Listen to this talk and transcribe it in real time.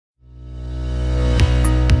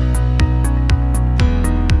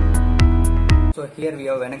here we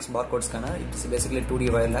have Henex barcode scanner. It's basically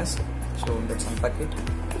 2D wireless. So let's unpack it.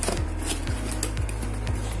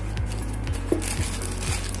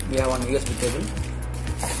 We have one USB cable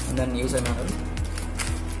and then user manual.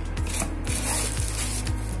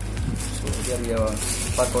 So here we have a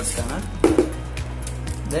barcode scanner.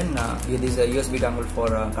 Then here is a USB dongle for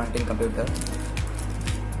connecting computer.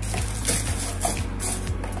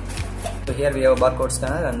 So here we have a barcode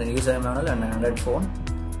scanner and then user manual and an Android phone.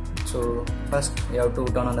 So first we have to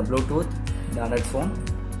turn on the Bluetooth, the Android phone.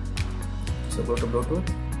 So go to Bluetooth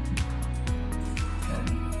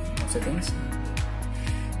and settings.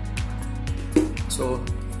 So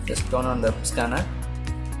just turn on the scanner.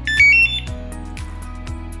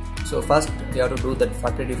 So first we have to do that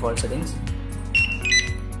factory default settings.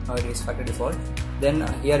 Now it is factory default. Then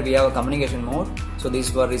here we have a communication mode. So this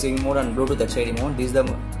is for receiving mode and Bluetooth HID mode. This is the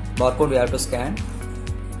barcode we have to scan.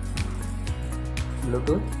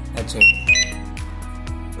 Bluetooth HID.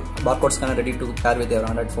 Barcode scanner ready to pair with your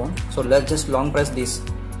Android phone. So let's just long press this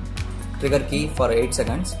trigger key for 8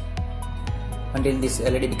 seconds until this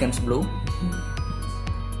LED becomes blue.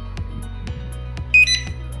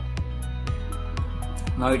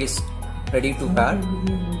 Now it is ready to pair.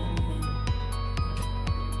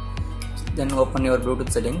 Then open your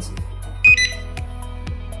Bluetooth settings.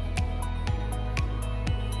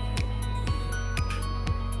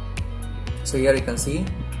 So here you can see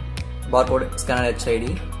barcode scanner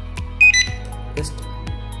HID. Just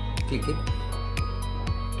click it.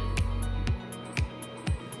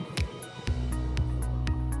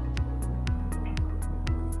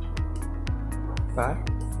 Pair.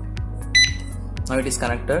 Now it is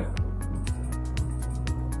connected.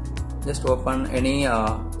 Just open any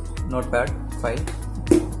notepad file.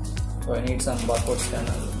 So I need some barcode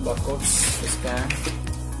scanner, barcodes to scan.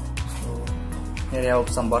 So here I have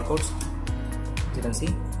some barcodes. As you can see,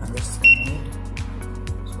 I'm just scanning it.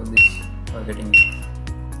 So this we're getting it.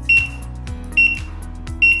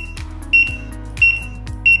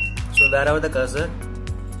 So wherever the cursor,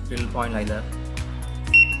 it will point like that.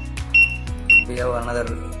 We have another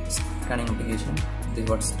scanning application. This is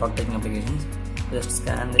what stock taking applications. Just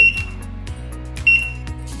scan it.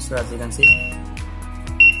 So as you can see,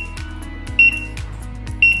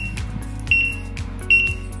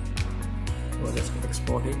 so just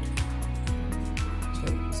export it.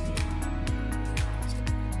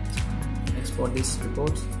 Export these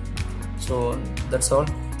reports. So that's all.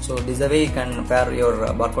 So this is the way you can pair your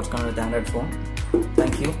barcode scanner with Android phone.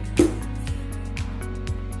 Thank you.